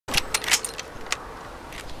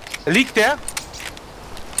Liegt der?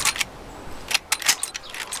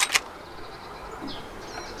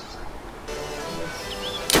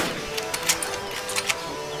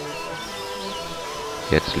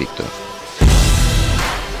 Jetzt liegt er.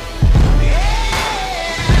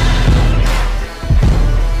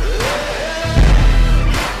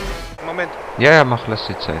 Moment. Ja, ja, lass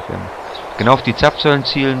die Zeit werden. Genau auf die Zapfsäulen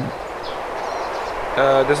zielen.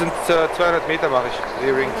 Das sind 200 Meter mache ich.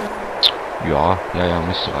 Clearing. Ja,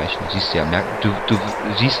 müsste reichen. Siehst du ja, du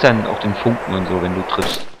siehst dann auch den Funken und so, wenn du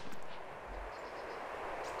triffst.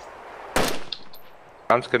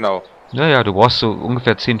 Ganz genau. Naja, du brauchst so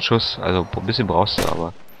ungefähr 10 Schuss, also ein bisschen brauchst du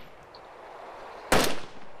aber.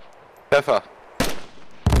 Treffer.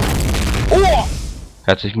 Oh!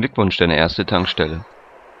 Herzlichen Glückwunsch, deine erste Tankstelle.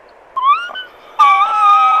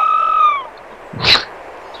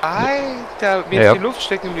 Alter, mir Ja, ist die Luft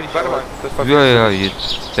stecken geblieben. Warte mal, das war ja,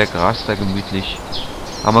 jetzt der Gras da gemütlich.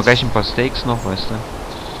 Haben wir gleich ein paar Steaks noch, weißt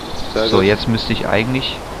du? So, jetzt müsste ich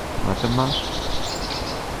eigentlich... Warte mal.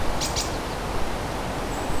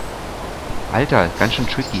 Alter, ganz schön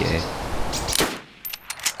tricky, ey.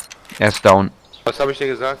 Er ist down. Was habe ich dir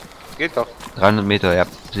gesagt? Geht doch. 300 Meter, ja.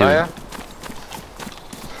 Ah, ja.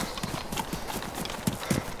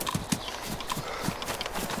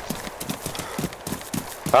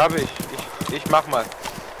 Habe ich. Ich mach mal.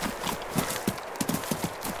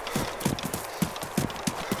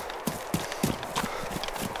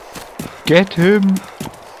 Get him!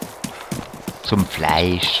 Zum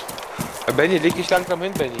Fleisch. Benny, leg dich langsam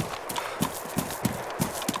hin, Benny.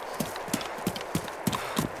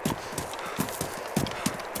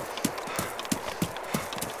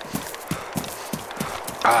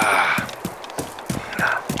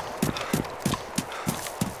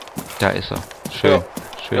 Da ist er. Schön. Ja.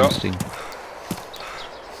 Schönes Ja. Ding.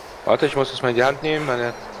 Warte, ich muss das mal in die Hand nehmen,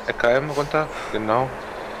 meine RKM runter. Genau.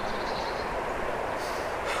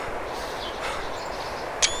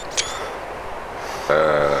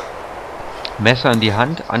 Messer in die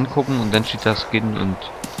Hand, angucken und dann steht das Skin und...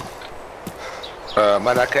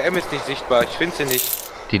 Meine AKM ist nicht sichtbar, ich finde sie nicht.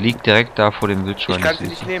 Die liegt direkt da vor dem Wildschwein. Ich kann sie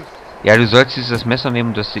nicht nehmen. Ja, du sollst dieses Messer nehmen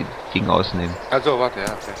und das Ding ausnehmen. Also, warte, ja,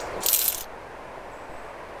 okay.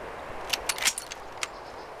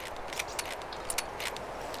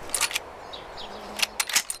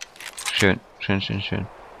 Schön, schön, schön, schön.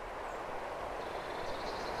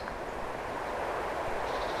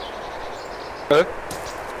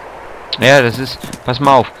 Ja, das ist... Pass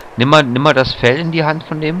mal auf. Nimm mal das Fell in die Hand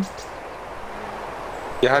von dem.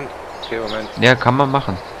 Die Hand. Okay, Moment. Ja, kann man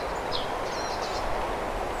machen.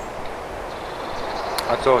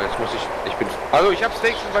 Achso, jetzt muss ich bin... Also, ich habe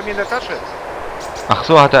Steaks schon bei mir in der Tasche. Ach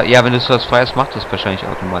so, hat er... Ja, wenn du es was Freies macht, das wahrscheinlich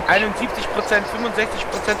automatisch. 71%,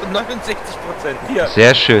 65% und 69%. Hier.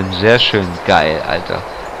 Sehr schön, geil, Alter.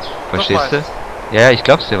 Verstehst du? Ja, ich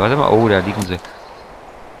glaub's dir. Warte mal. Oh, da liegen sie.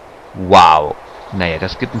 Wow. Naja,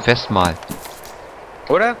 das gibt ein Festmahl.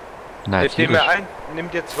 Oder? Na, Jetzt nehmen wir ein,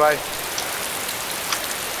 nimm dir 2.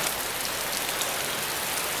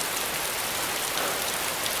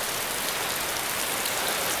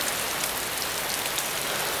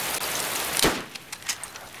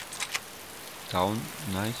 Down,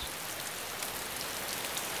 nice.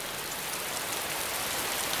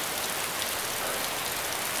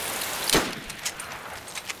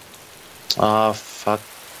 Ah, fuck.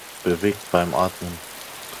 Bewegt beim Atmen.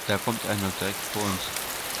 Da kommt einer direkt vor uns.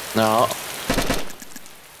 Ja.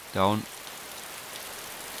 Down.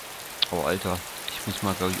 Oh, Alter. Ich muss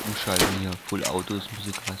mal, glaube ich, umschalten hier. Full Auto ist ein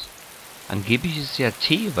bisschen krass. Angeblich ist es ja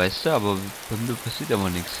T, weißt du, aber bei mir passiert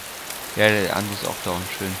aber nichts. Ja, der andere ist auch down.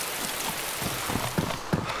 Schön.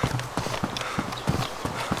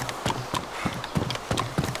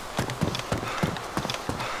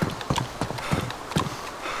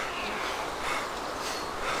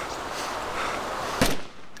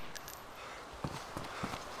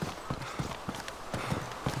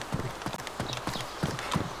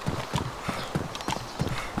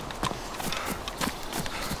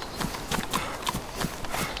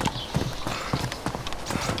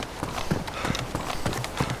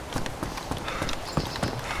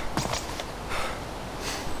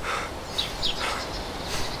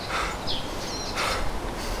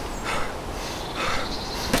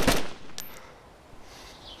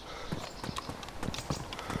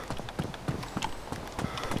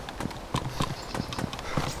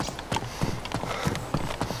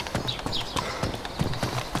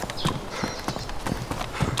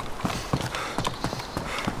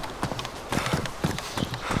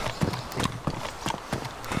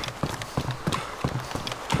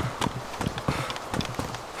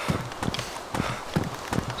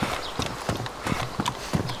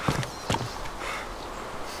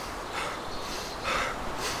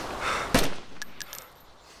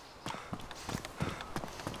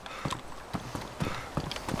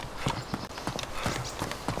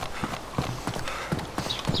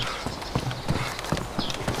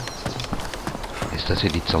 das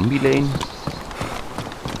hier die Zombie-Lane?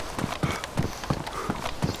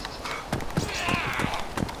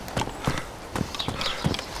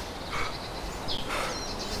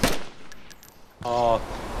 Oh,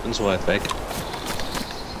 bin so weit weg.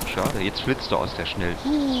 Schade, jetzt flitzt du aus der schnell.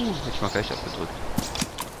 Hätte ich mal gleich abgedrückt.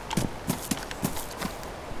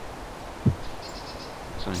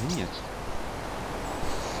 Was soll denn hin jetzt?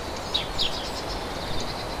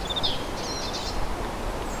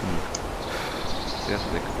 Der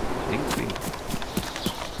ist weg. Wink.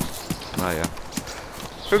 Naja.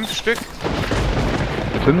 5 Stück.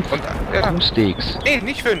 5 Und, ja. Steaks. Nee,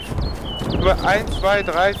 nicht 5. Nur 1, 2,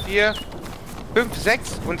 3, 4, 5, 6.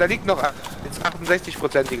 Und da liegt noch jetzt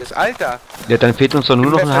 68%iges. Alter. Ja, dann fehlt uns doch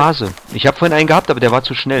nur noch ein Hase. Ich habe vorhin einen gehabt, aber der war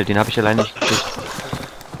zu schnell. Den habe ich alleine nicht gekriegt.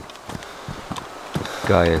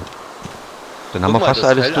 Geil. Dann haben wir fast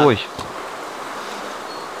alles durch.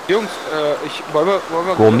 Jungs, wollen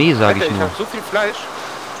wir Gourmet, sage ich Alter, nur. Ich habe so viel Fleisch.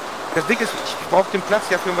 Das Ding ist, ich brauche den Platz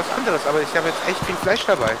ja für was anderes, aber ich habe jetzt echt viel Fleisch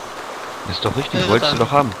dabei. Das ist doch richtig, wolltest du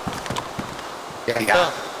doch haben. Ja.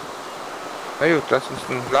 Na gut, lass uns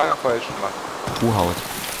ein Lagerfeuer schon machen. Kuhhaut.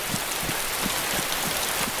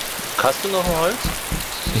 Hast du noch ein Holz?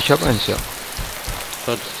 Ich habe eins, ja.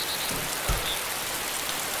 Gut.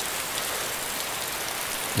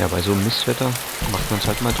 Ja, bei so einem Mistwetter macht man es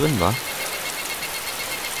halt mal drin, wa?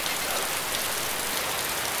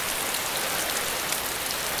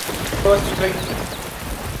 Was zu trinken?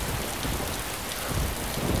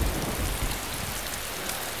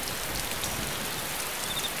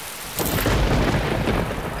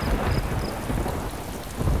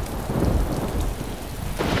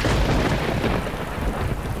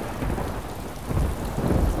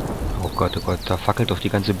 Oh Gott, da fackelt doch die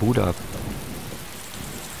ganze Bude ab.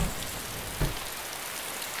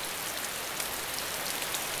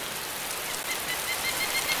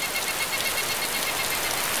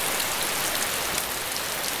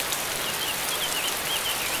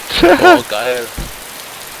 Oh, geil.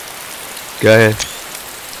 Geil.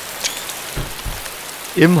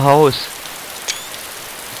 Im Haus.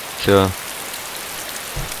 Tja.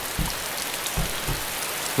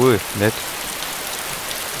 Cool, nett.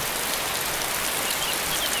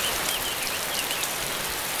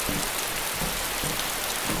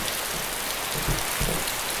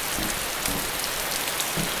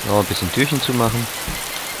 Noch ein bisschen Türchen zu machen.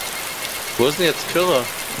 Wo ist denn jetzt Kürre?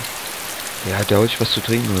 Ja, der holt sich was zu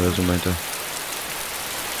trinken oder so, meinte er.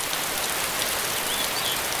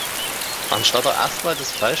 Anstatt er erstmal das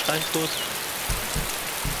Fleisch reintut.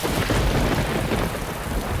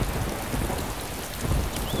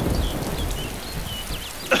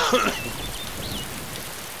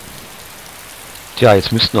 Tja,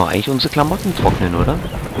 jetzt müssten doch eigentlich unsere Klamotten trocknen, oder?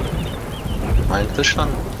 Eigentlich schon.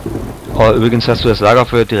 Oh, übrigens hast du das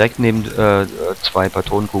Lagerfeuer direkt neben 2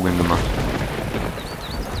 Patronenkugeln gemacht.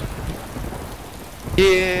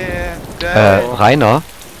 Yeah, Rainer?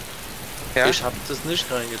 ja? Ich hab das nicht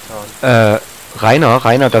reingetan.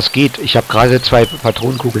 Rainer, das geht. Ich habe gerade 2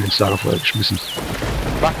 Patronenkugeln ins Lagerfeuer geschmissen.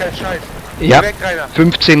 Mach keinen Scheiß. Ja, Geh weg, Rainer.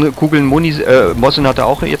 15 Kugeln Mosin hat er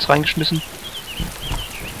auch jetzt reingeschmissen.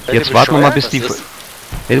 Seid Jetzt ihr warten wir mal, bis bescheuert?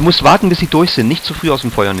 die... Ja, du musst warten, bis sie durch sind. Nicht zu früh aus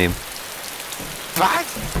dem Feuer nehmen. Was?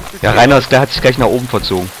 Ja, Rainer, der hat sich gleich nach oben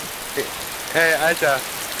verzogen. Hey, Alter.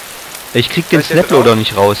 Ich krieg den Seid ihr Snaploader drauf?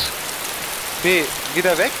 nicht raus. Nee, geht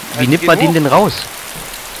er weg? Wie nimmt man den denn raus?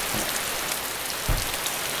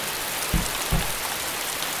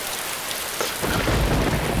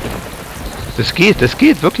 Das geht,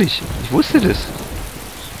 wirklich. Ich wusste das.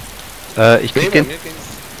 Ich krieg den...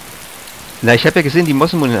 Na, ich habe ja gesehen, die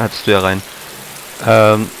Mossenmuni hattest du ja rein.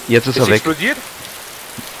 Jetzt ist er weg. Explodiert?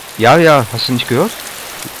 Ja, hast du nicht gehört?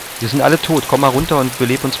 Die sind alle tot. Komm mal runter und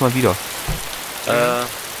beleb uns mal wieder.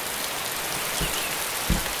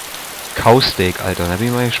 Kausteak, Alter. Da bin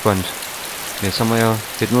ich mal gespannt. Jetzt haben wir ja...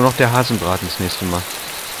 Wird nur noch der Hasenbraten das nächste Mal.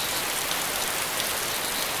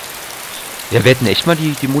 Ja, wir hätten echt mal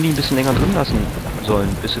die Muni ein bisschen länger drin lassen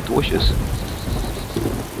sollen, bis sie durch ist.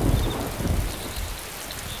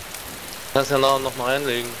 Kannst ja noch mal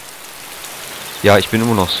reinlegen. Ja, ich bin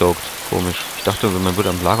immer noch soaked. Komisch. Ich dachte, man würde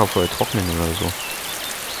am Lagerfeuer trocknen oder so.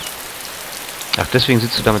 Ach, deswegen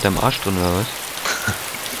sitzt du da mit deinem Arsch drin, oder was?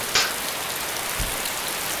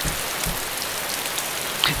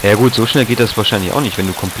 Ja gut, so schnell geht das wahrscheinlich auch nicht. Wenn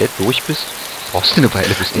du komplett durch bist, brauchst du eine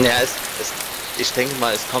Weile bis du... Ja, ich denke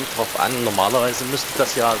mal, es kommt drauf an. Normalerweise müsste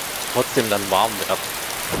das ja trotzdem dann warm werden.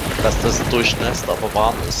 Dass das durchnässt, aber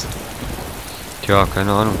warm ist. Tja,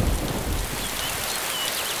 keine Ahnung.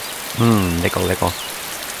 Lecker.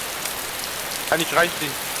 Kann ich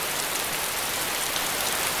reinziehen.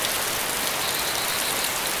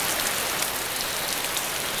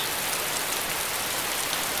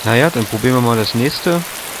 Naja, dann probieren wir mal das nächste.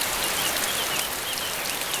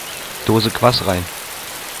 Dose Quass rein.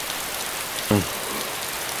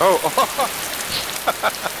 Oh.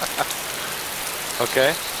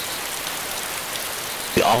 Okay.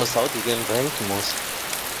 Die arme Sau, die gehen verhängen muss.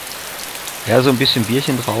 Ja, so ein bisschen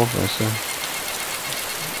Bierchen drauf, weißt du.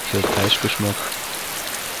 Für Fleischgeschmack.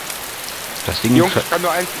 Das Ding Jungs, ist... ich habe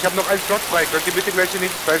noch einen Slot frei. Könnt ihr bitte gleich den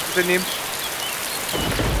nächsten Fleisch bitte nehmen?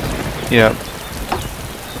 Ja.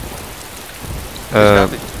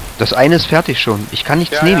 Fertig. Das eine ist fertig schon. Ich kann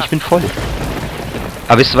nichts nehmen, ja. ich bin voll.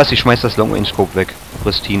 Aber wisst ihr was, ich schmeiß das Long Range Scope weg.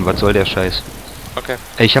 Pristine, was soll der Scheiß? Okay.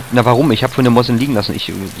 Warum? Ich habe von der Mosin liegen lassen.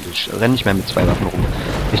 Ich renne nicht mehr mit 2 Waffen rum.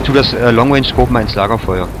 Ich tue das Long Range Scope mal ins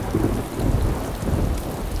Lagerfeuer.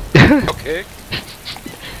 Okay.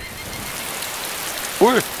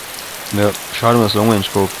 Cool. Ja, schade um das Long Range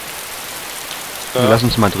Scope. Ja. Wir lassen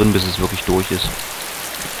es mal drin, bis es wirklich durch ist.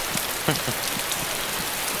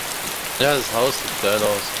 Ja, das Haus sieht geil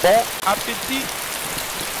aus. Bon Appetit.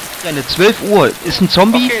 Eine 12 Uhr ist ein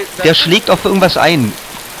Zombie, Okay, der schlägt auf irgendwas ein.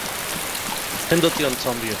 Hinter dir ein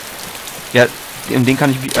Zombie. Ja, den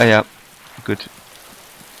kann ich... Ah ja, gut.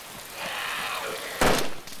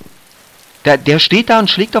 Der steht da und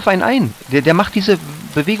schlägt auf einen ein. Der macht diese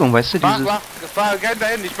Bewegung, weißt du? Diese, Fahr gerne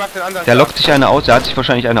dahin, ich mach den anderen. der lockt sich eine aus, der hat sich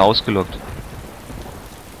wahrscheinlich eine ausgelockt.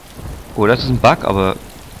 Oh, das ist ein Bug, aber...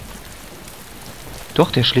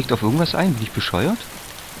 Doch, der schlägt auf irgendwas ein. Bin ich bescheuert?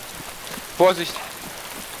 Vorsicht.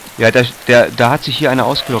 Ja, da hat sich hier einer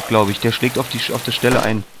ausgelockt, glaube ich. Der schlägt auf der Stelle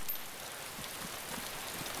ein.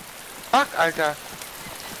 Fuck, Alter.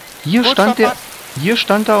 Hier Gut stand verpasst. hier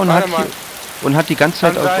stand er und Warte hat mal. und hat die ganze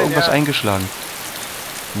Zeit Kann auf sein, irgendwas ja. eingeschlagen.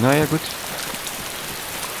 Naja, gut.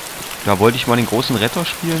 Da wollte ich mal den großen Retter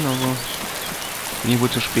spielen, aber bin ich wohl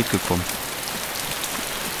zu spät gekommen.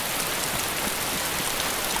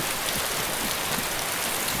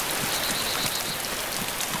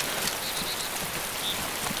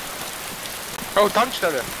 Oh,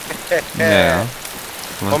 Tankstelle. Ja.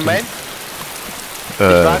 Moment. Ich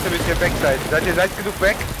warte, bis ihr weg seid. Seid genug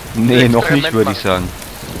weg? Nee, noch nicht, Experiment würde ich machen. sagen.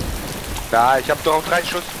 Ja, ich habe doch auch 3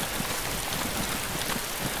 Schuss.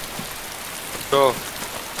 So.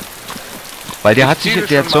 Weil der ziele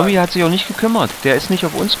der schon Zombie mal. hat sich auch nicht gekümmert. Der ist nicht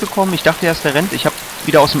auf uns gekommen. Ich dachte erst, der rennt. Ich habe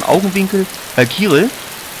wieder aus dem Augenwinkel Kirill.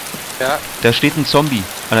 Ja. Da steht ein Zombie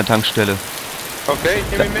an der Tankstelle. Okay,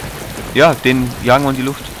 ich nehme ihn mit. Ja, den jagen wir in die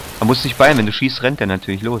Luft. Da musst du dich beeilen, wenn du schießt, rennt der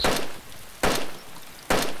natürlich los.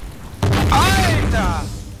 Alter!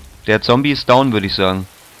 Der Zombie ist down, würde ich sagen.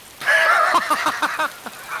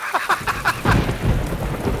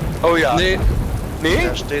 Oh ja. Nee, Nee?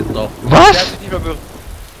 der steht noch. Der hat Was? sich nicht mehr berührt.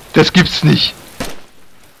 Das gibt's nicht.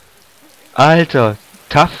 Alter.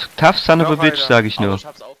 Tough son of a Noch bitch, einer. sag ich Aber nur. ich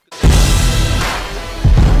hab's auch